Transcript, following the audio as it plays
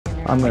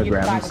I'm gonna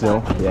grab them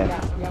still. Yeah.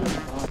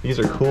 These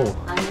are cool.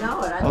 I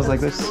know it. I was like,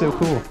 this is so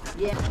cool.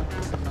 Yeah.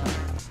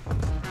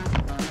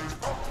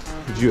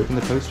 Did you open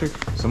the poster?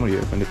 Somebody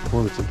opened it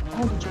before.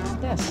 Oh, did you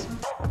want this?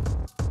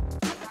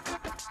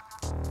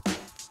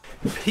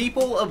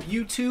 People of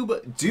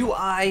YouTube, do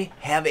I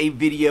have a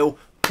video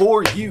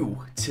for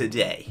you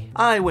today?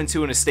 I went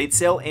to an estate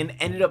sale and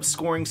ended up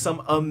scoring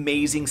some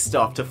amazing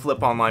stuff to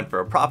flip online for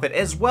a profit,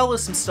 as well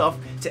as some stuff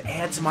to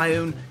add to my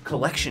own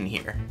collection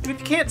here. And if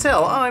you can't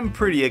tell, I'm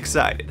pretty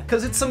excited,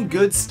 because it's some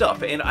good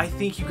stuff, and I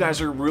think you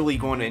guys are really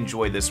going to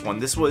enjoy this one.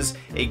 This was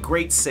a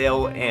great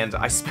sale, and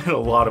I spent a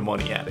lot of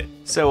money at it.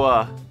 So,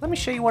 let me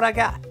show you what I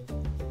got.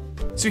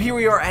 So here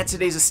we are at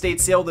today's estate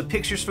sale. The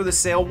pictures for the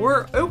sale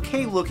were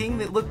okay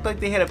looking. It looked like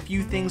they had a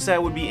few things that I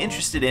would be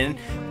interested in,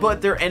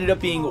 but there ended up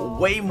being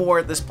way more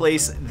at this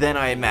place than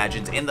I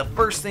imagined. And the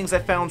first things I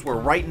found were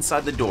right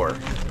inside the door.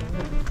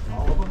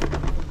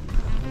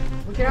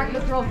 You're not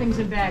gonna throw things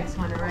in bags,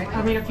 Hunter, right?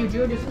 I mean, if you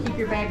do, just keep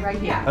your bag right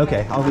here.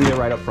 Okay, I'll leave it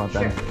right up front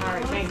then. Sure. All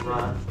right, thank you.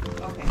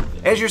 Okay.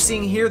 As you're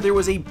seeing here, there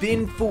was a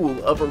bin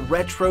full of a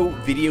retro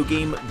video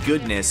game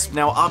goodness.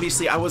 Now,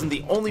 obviously, I wasn't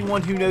the only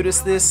one who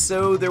noticed this,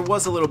 so there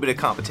was a little bit of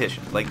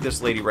competition. Like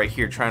this lady right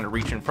here trying to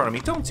reach in front of me.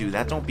 Don't do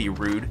that, don't be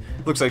rude.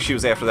 Looks like she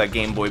was after that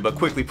Game Boy, but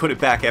quickly put it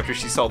back after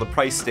she saw the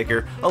price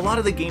sticker. A lot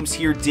of the games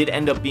here did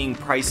end up being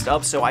priced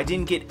up, so I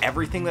didn't get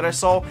everything that I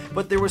saw,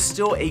 but there was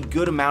still a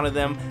good amount of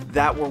them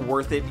that were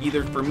worth it,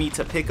 either for me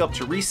to pick up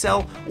to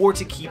resell or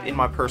to keep in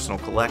my personal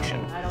collection.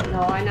 I don't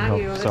know, I know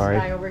you. This sorry.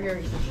 guy over here,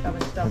 he's just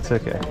shoving stuff It's in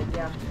okay. his bag,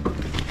 yeah.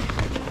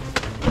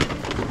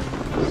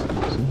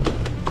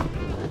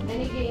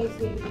 Any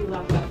games need to be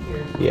left up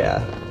here.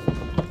 Yeah.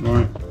 All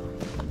right.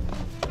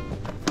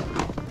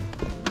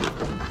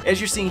 As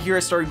you're seeing here,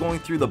 I started going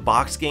through the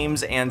box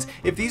games, and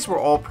if these were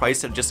all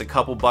priced at just a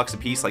couple bucks a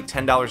piece, like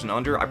 $10 and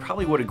under, I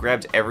probably would have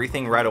grabbed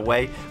everything right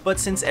away, but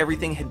since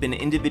everything had been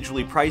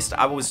individually priced,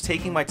 I was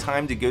taking my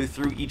time to go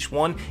through each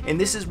one, and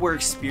this is where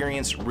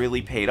experience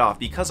really paid off.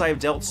 Because I have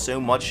dealt so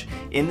much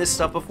in this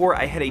stuff before,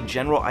 I had a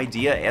general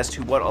idea as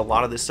to what a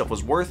lot of this stuff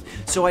was worth,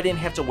 so I didn't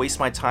have to waste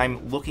my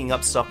time looking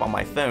up stuff on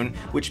my phone,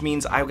 which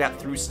means I got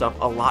through stuff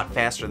a lot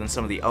faster than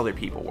some of the other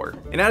people were.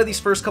 And out of these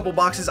first couple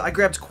boxes, I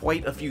grabbed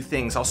quite a few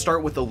things. I'll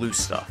start with the loose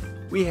stuff.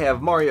 We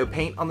have Mario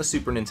Paint on the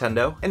Super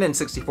Nintendo, an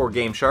N64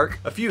 Game Shark,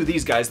 a few of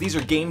these guys, these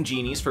are Game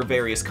Genies for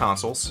various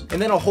consoles,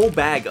 and then a whole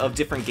bag of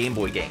different Game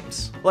Boy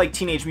games, like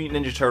Teenage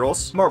Mutant Ninja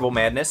Turtles, Marble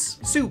Madness,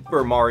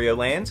 Super Mario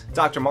Land,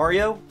 Dr.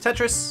 Mario,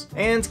 Tetris,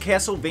 and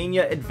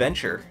Castlevania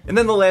Adventure. And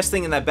then the last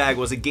thing in that bag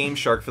was a Game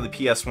Shark for the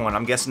PS1.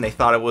 I'm guessing they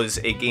thought it was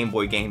a Game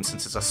Boy game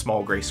since it's a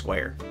small gray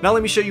square. Now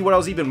let me show you what I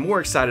was even more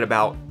excited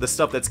about, the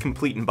stuff that's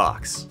complete in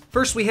box.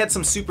 First we had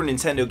some Super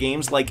Nintendo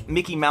games like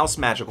Mickey Mouse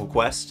Magical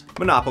Quest,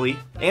 Monopoly,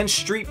 and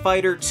Street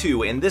Fighter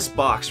 2, and this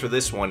box for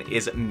this one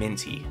is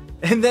minty.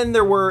 And then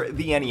there were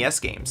the NES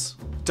games.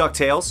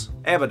 DuckTales,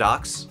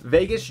 Abadox,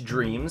 Vegas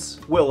Dreams,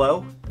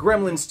 Willow,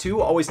 Gremlins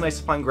 2, always nice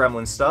to find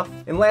Gremlins stuff,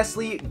 and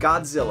lastly,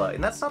 Godzilla,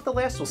 and that's not the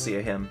last we'll see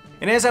of him.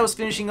 And as I was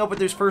finishing up with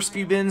those first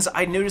few bins,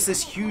 I noticed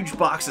this huge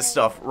box of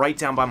stuff right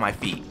down by my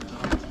feet.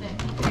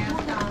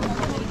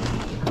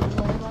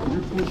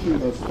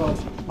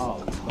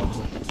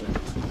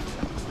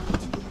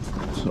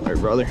 Sorry,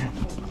 brother.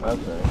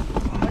 Okay.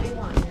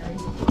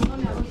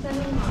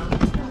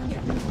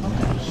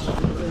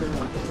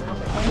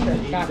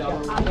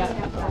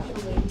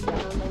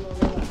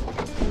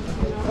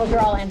 Those are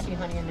all empty,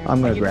 honey, in there.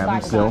 I'm gonna grab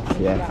them still.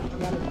 Yeah.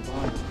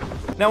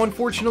 Now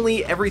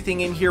unfortunately,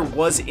 everything in here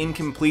was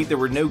incomplete. There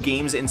were no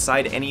games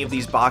inside any of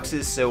these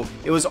boxes, so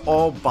it was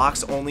all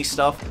box only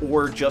stuff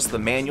or just the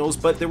manuals,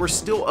 but there were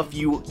still a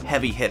few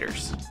heavy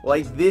hitters.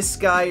 Like this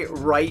guy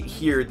right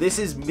here. This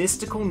is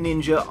Mystical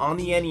Ninja on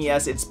the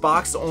NES. It's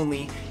box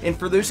only, and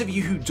for those of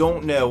you who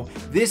don't know,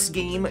 this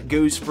game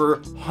goes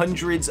for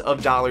hundreds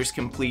of dollars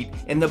complete,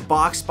 and the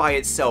box by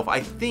itself I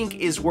think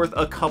is worth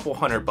a couple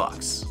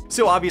 $100.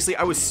 So obviously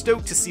I was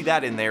stoked to see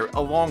that in there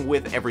along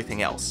with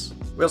everything else.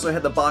 We also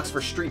had the box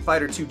for Street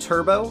Fighter 2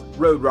 Turbo,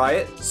 Road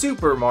Riot,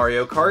 Super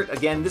Mario Kart.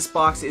 Again, this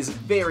box is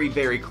very,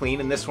 very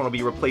clean, and this one will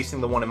be replacing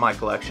the one in my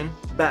collection.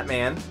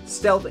 Batman,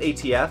 Stealth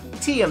ATF,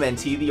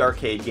 TMNT, the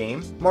arcade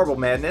game, Marble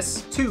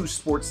Madness, 2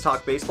 Sports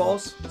Talk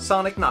Baseballs,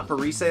 Sonic Not For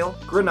Resale,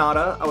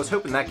 Granada, I was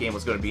hoping that game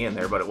was going to be in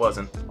there, but it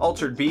wasn't,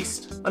 Altered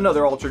Beast,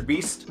 another Altered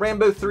Beast,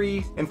 Rambo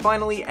 3, and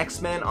finally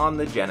X-Men on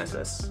the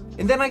Genesis.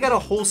 And then I got a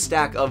whole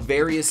stack of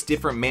various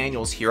different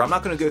manuals here. I'm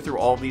not going to go through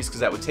all of these because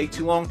that would take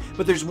too long,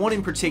 but there's one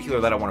in particular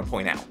that I want to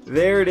point out.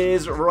 There it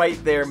is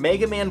right there,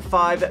 Mega Man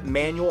 5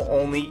 manual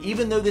only.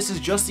 Even though this is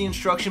just the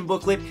instruction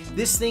booklet,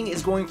 this thing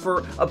is going for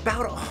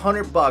about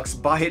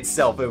 $100 by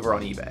itself over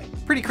on eBay.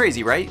 Pretty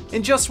crazy, right?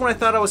 And just when I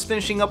thought I was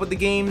finishing up with the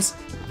games,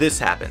 this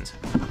happened.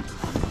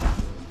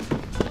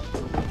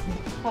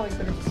 Probably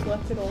could have just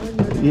left it all in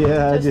there.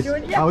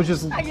 Yeah, I was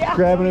just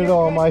grabbing it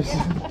all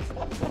myself.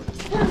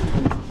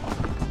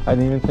 I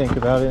didn't even think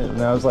about it,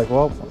 and I was like,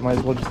 well, might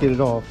as well just get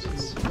it all.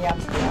 It's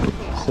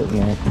sitting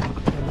there.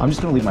 I'm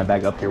just gonna leave my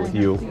bag up here with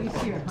you.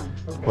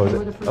 What was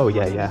it? Oh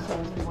yeah, yeah.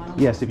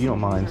 Yes, if you don't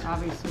mind.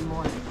 Obviously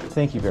more.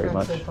 Thank you very Sure,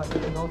 much. so far. You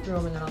can go through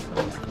them and then I'll put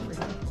them back for you.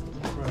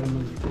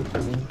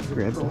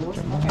 Grab them.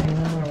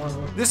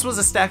 This was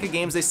a stack of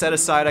games they set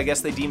aside. I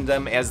guess they deemed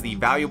them as the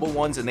valuable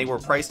ones and they were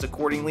priced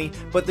accordingly,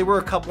 but there were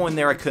a couple in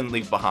there I couldn't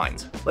leave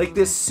behind. Like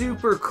this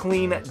super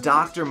clean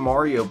Dr.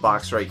 Mario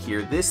box right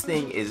here. This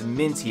thing is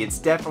minty. It's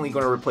definitely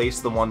going to replace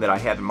the one that I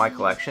had in my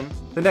collection.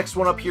 The next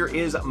one up here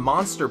is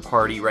Monster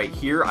Party right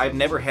here. I've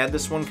never had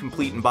this one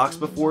complete in box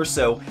before,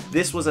 so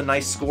this was a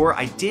nice score.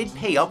 I did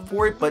pay up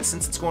for it, but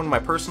since it's going to my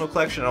personal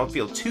collection, I don't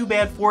feel too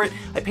bad for it.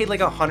 I paid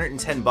like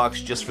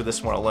 $110 just for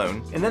this one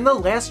alone. And then the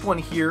last one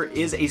here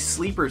is a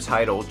sleeper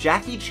title,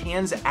 Jackie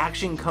Chan's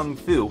Action Kung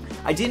Fu.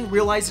 I didn't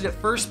realize it at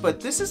first, but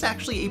this is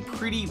actually a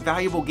pretty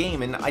valuable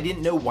game, and I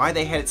didn't know why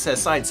they had it set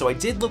aside, so I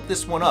did look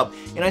this one up,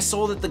 and I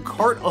saw that the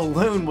cart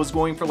alone was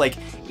going for like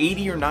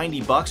 80 or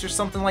 90 bucks or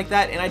something like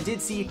that, and I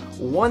did see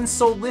one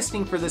sold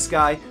listing for this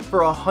guy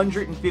for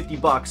 150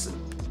 bucks.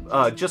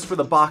 Just for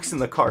the box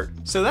and the cart.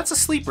 So that's a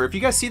sleeper. If you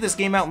guys see this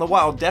game out in the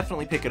wild,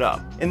 definitely pick it up.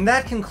 And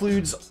that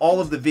concludes all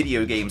of the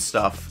video game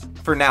stuff,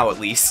 for now at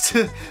least.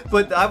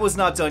 But I was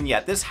not done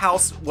yet. This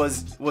house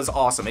was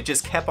awesome. It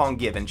just kept on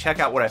giving.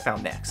 Check out what I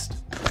found next.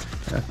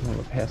 I'm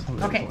gonna pass on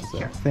those Okay, ones,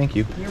 sure. Thank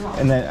you. You're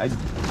welcome. And then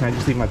can I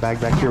just leave my bag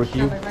back here with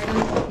you? Shove it right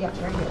in.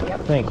 Yep, right here.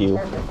 Yep. Thank you.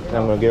 Perfect. And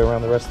I'm gonna get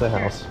around the rest of the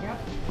house. Yep.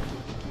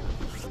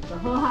 The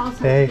whole house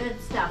has Hey.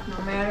 good stuff,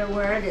 no matter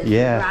where it is.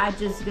 Yeah. The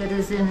garage is good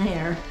as in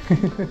here.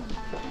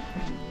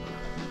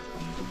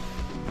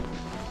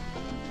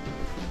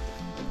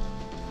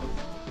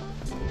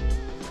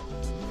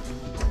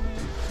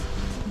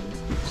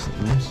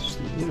 Nice, just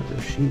the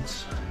universe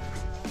sheets.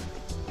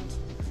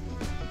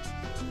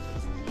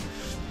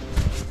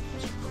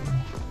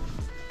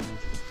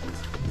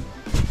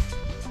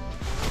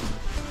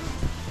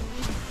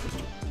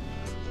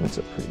 That's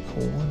a pretty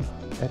cool one.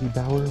 Eddie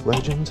Bauer,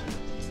 legend.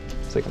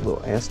 It's like a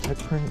little Aztec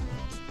print.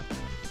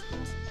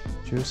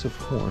 Joseph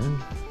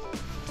Horn.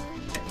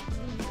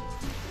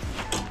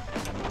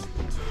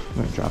 I'm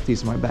gonna drop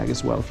these in my bag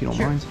as well if you don't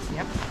mind.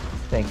 Yep.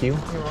 Thank you.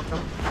 You're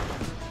welcome.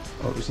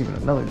 Oh, there's even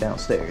another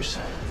downstairs.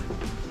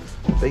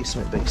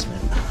 Basement.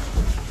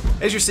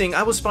 As you're seeing,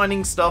 I was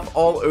finding stuff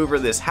all over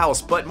this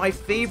house, but my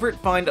favorite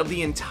find of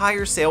the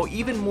entire sale,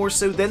 even more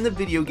so than the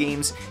video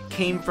games,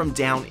 came from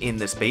down in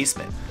this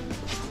basement.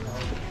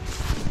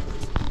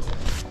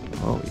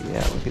 Oh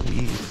yeah, look at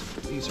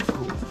these. These are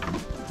cool.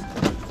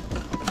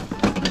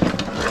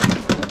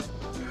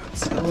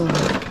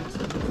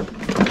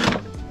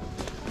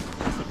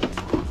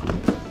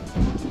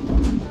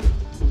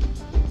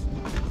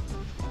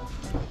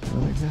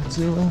 Another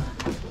Godzilla.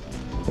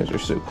 Those are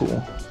so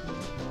cool.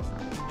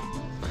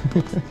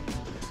 There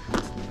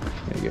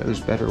you go,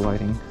 there's better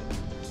lighting.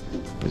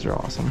 These are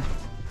awesome.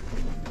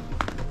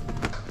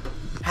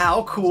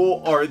 How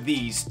cool are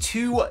these?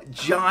 Two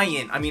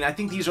giant, I mean, I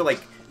think these are like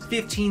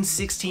 15,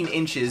 16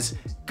 inches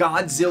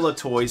Godzilla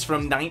toys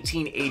from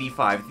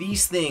 1985.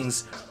 These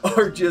things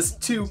are just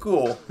too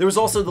cool. There was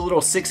also the little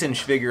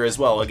 6-inch figure as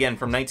well, again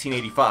from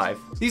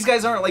 1985. These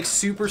guys aren't like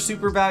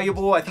super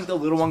valuable. I think the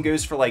little one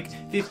goes for like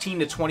 15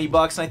 to 20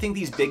 bucks, and I think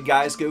these big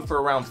guys go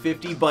for around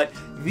 50, but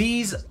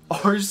these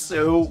are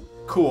so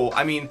cool.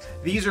 I mean,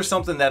 these are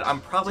something that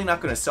I'm probably not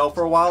going to sell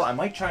for a while. I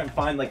might try and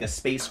find like a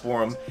space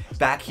for them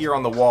back here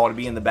on the wall to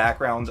be in the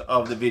background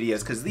of the videos,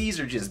 because these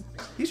are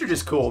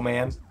just cool,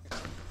 man.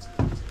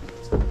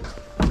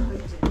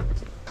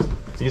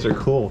 These are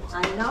cool.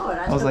 I know it.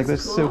 I was like,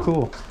 that's so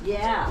cool.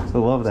 Yeah. I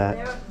love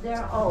that.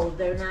 They're old.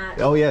 They're not.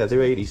 Oh yeah,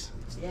 they're 80s.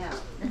 Yeah.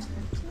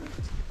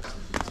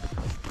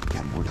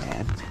 Got more to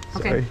add.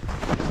 Okay. Sorry.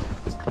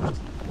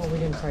 Well, we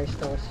didn't price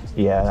those.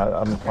 Yeah,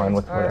 I'm fine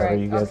with All whatever right,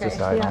 you guys okay,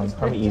 decide yeah. on.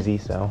 I'm easy,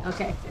 so.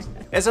 Okay.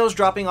 As I was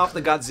dropping off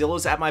the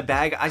Godzillas at my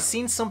bag, I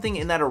seen something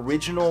in that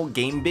original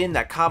game bin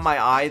that caught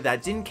my eye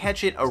that didn't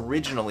catch it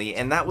originally,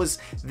 and that was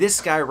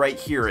this guy right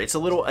here. It's a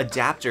little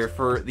adapter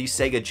for the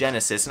Sega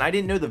Genesis, and I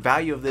didn't know the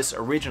value of this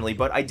originally,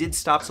 but I did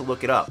stop to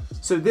look it up.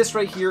 So this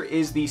right here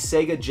is the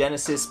Sega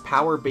Genesis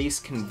power base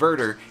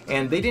converter,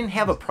 and they didn't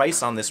have a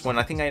price on this one.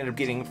 I think I ended up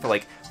getting it for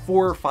like $4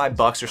 or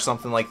 $5 or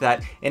something like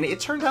that, and it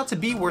turned out to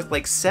be worth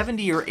like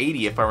 70 or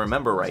 80 if I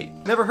remember right.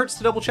 Never hurts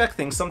to double check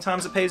things,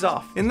 sometimes it pays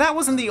off. And that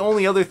wasn't the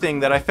only other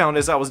thing that I found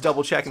as I was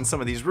double checking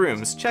some of these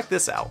rooms. Check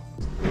this out.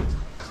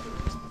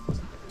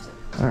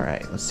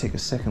 Alright, let's take a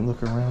second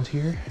look around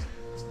here.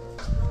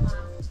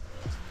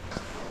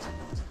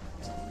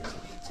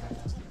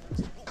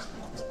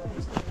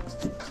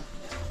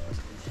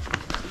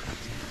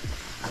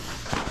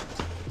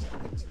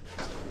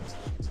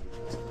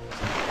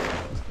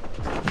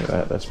 Look at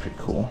that, that's pretty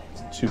cool.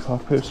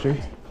 Tupac poster.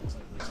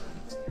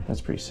 That's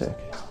pretty sick.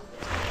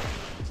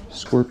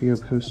 Scorpio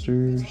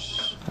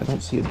posters. I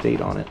don't see a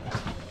date on it.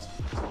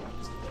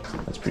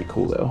 That's pretty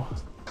cool though.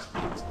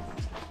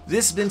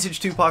 This vintage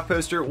Tupac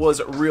poster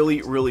was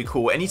really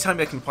cool. Anytime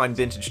I can find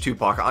vintage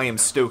Tupac, I am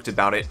stoked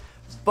about it.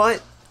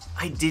 But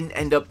I didn't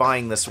end up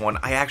buying this one.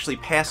 I actually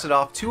passed it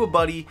off to a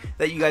buddy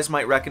that you guys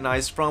might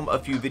recognize from a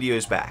few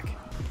videos back.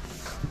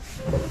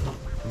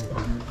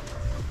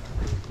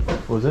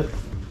 What was it?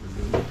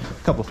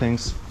 A couple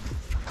things.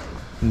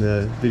 And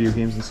the video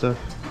games and stuff.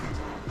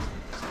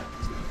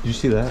 Did you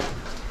see that?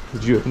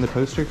 Did you open the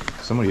poster?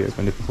 Somebody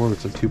opened it before.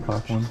 It's a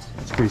Tupac one.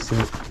 It's pretty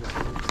sick.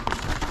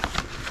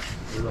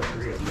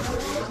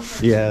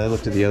 Yeah, I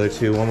looked at the other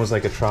two. One was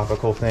like a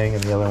tropical thing,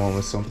 and the other one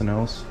was something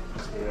else.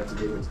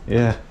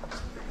 Yeah.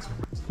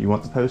 You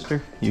want the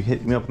poster? You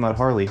hit me up on that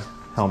Harley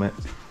helmet.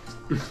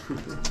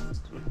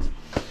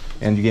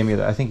 And you gave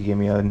me, I think you gave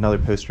me another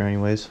poster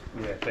anyways.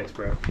 Yeah, thanks,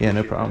 bro. Yeah,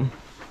 no problem.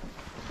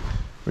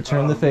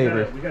 Return the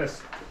favor. We gotta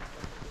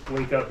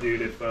link up,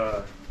 dude, if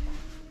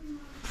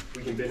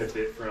we can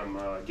benefit from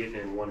getting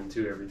in 1 and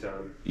 2 every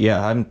time.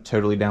 Yeah, I'm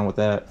totally down with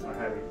that. I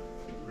haven't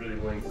really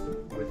linked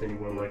with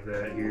anyone like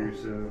that here,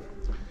 so...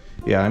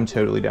 Yeah, I'm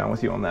totally down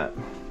with you on that.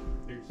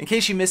 In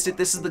case you missed it,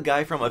 this is the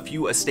guy from a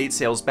few estate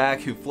sales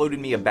back who floated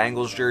me a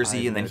Bengals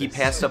jersey, and then he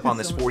passed up on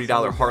this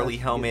 $40 Harley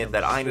helmet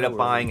that I ended up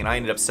buying and I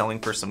ended up selling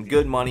for some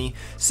good money.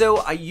 So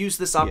I used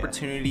this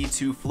opportunity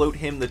to float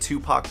him the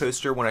Tupac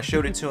poster. When I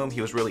showed it to him, he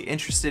was really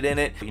interested in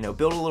it. You know,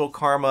 build a little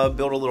karma,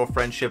 build a little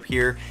friendship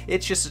here.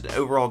 It's just an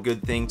overall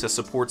good thing to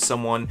support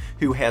someone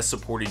who has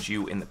supported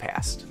you in the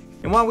past.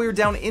 And while we were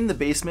down in the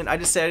basement, I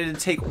decided to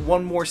take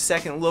one more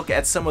second look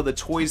at some of the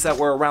toys that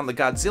were around the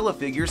Godzilla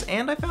figures,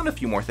 and I found a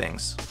few more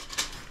things.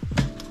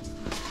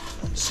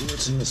 Let's see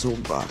what's in this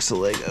old box of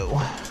Lego.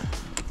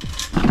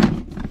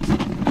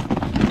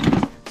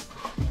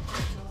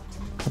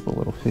 Couple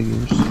little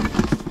figures.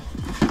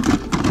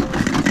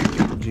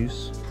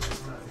 Juice.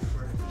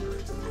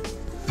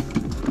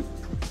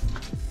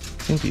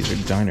 I think these are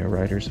Dino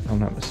Riders, if I'm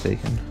not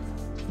mistaken.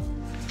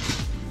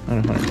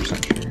 I'm not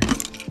 100% sure.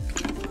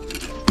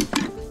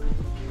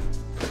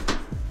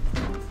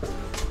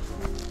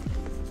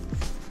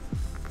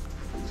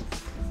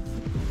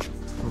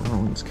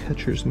 Rollins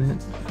Catcher's Mitt.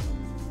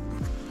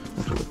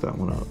 I'll have to look that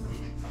one up.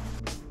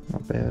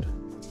 Not bad.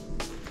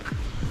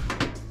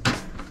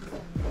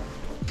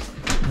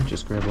 I'll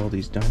just grab all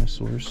these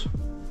dinosaurs.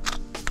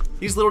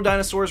 These little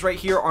dinosaurs right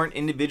here aren't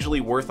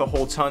individually worth a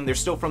whole ton. They're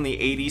still from the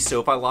 80s,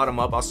 so if I lot them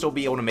up, I'll still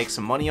be able to make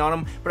some money on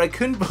them. But I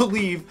couldn't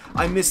believe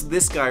I missed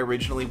this guy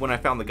originally when I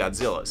found the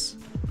Godzillas.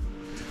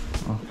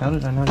 Oh, how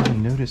did I not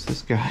even notice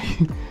this guy?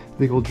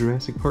 Big old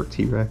Jurassic Park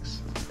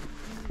T-Rex.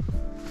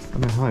 I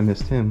don't know how I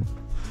missed him.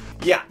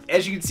 Yeah,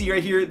 as you can see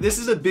right here, this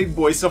is a big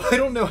boy, so I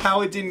don't know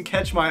how it didn't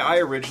catch my eye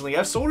originally.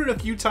 I've sold it a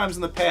few times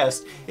in the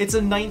past. It's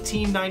a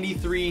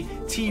 1993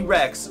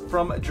 T-Rex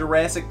from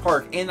Jurassic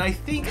Park, and I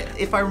think,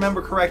 if I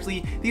remember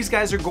correctly, these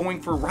guys are going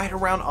for right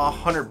around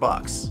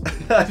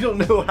 $100. I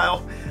don't know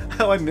how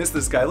I missed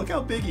this guy. Look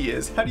how big he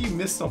is. How do you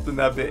miss something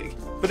that big?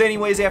 But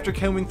anyways, after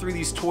combing through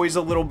these toys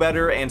a little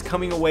better and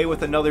coming away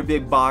with another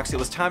big box, it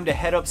was time to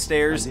head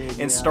upstairs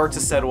and start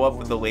to settle up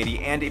with the lady.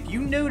 And if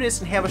you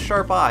notice and have a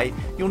sharp eye,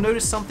 you'll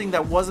notice something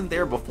that wasn't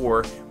there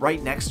before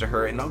right next to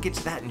her, and I'll get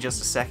to that in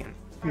just a second.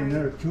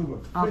 Okay.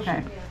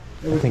 I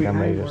think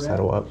I'm ready to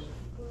settle up.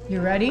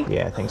 You ready?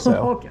 Yeah, I think so.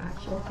 Oh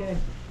gosh, okay.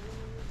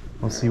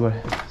 We'll see what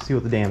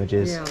the damage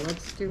is. Yeah,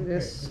 let's do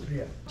this.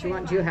 Do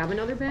you have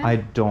another bag? I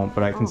don't,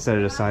 but I can set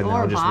it aside and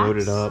I'll just load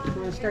it up. You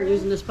want to start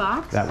using this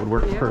box? That would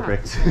work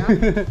perfect.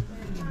 Yeah.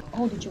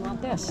 Oh, did you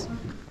want this?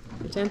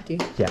 It's empty.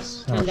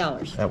 Yes.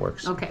 $10. That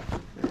works. Okay.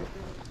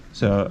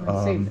 So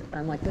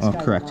Unlike this I'll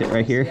guy correct it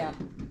right here. Yeah.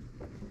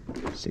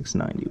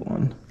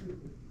 $6.91.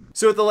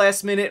 So at the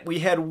last minute, we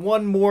had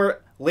one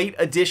more late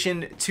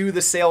addition to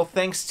the sale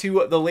thanks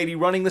to the lady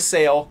running the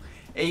sale.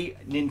 A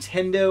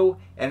Nintendo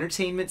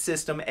Entertainment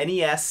System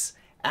NES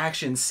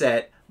action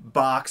set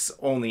box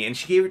only, and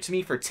she gave it to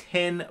me for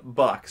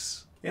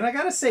 $10. And I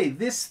gotta say,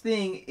 this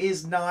thing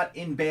is not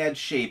in bad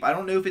shape. I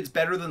don't know if it's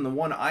better than the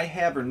one I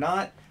have or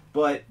not,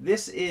 but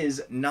this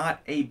is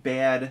not a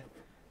bad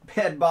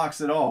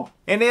box at all.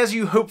 And as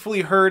you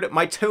hopefully heard,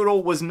 my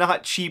total was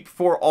not cheap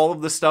for all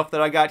of the stuff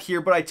that I got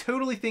here, but I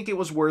totally think it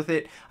was worth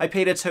it. I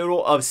paid a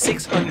total of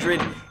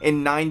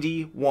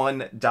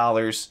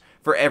 $691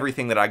 for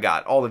everything that I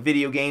got. All the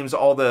video games,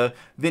 all the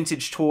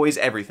vintage toys,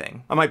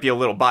 everything. I might be a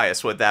little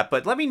biased with that,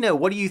 but let me know,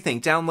 what do you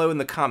think down low in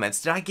the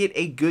comments? Did I get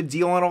a good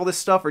deal on all this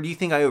stuff, or do you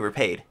think I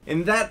overpaid?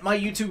 And that, my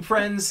YouTube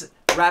friends,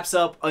 wraps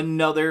up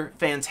another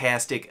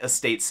fantastic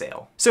estate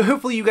sale. So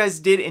hopefully you guys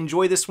did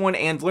enjoy this one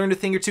and learned a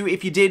thing or two.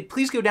 If you did,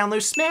 please go down there,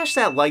 smash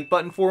that like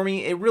button for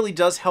me. It really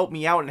does help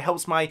me out and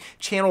helps my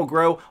channel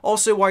grow.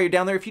 Also, while you're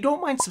down there, if you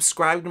don't mind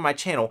subscribing to my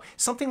channel,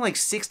 something like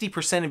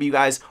 60% of you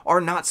guys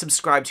are not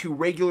subscribed who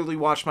regularly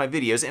watch my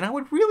videos, and I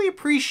would really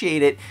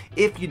appreciate it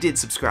if you did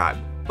subscribe.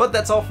 But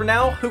that's all for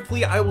now.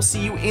 Hopefully I will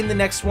see you in the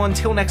next one.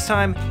 Till next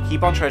time,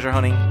 keep on treasure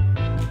hunting.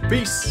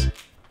 Peace.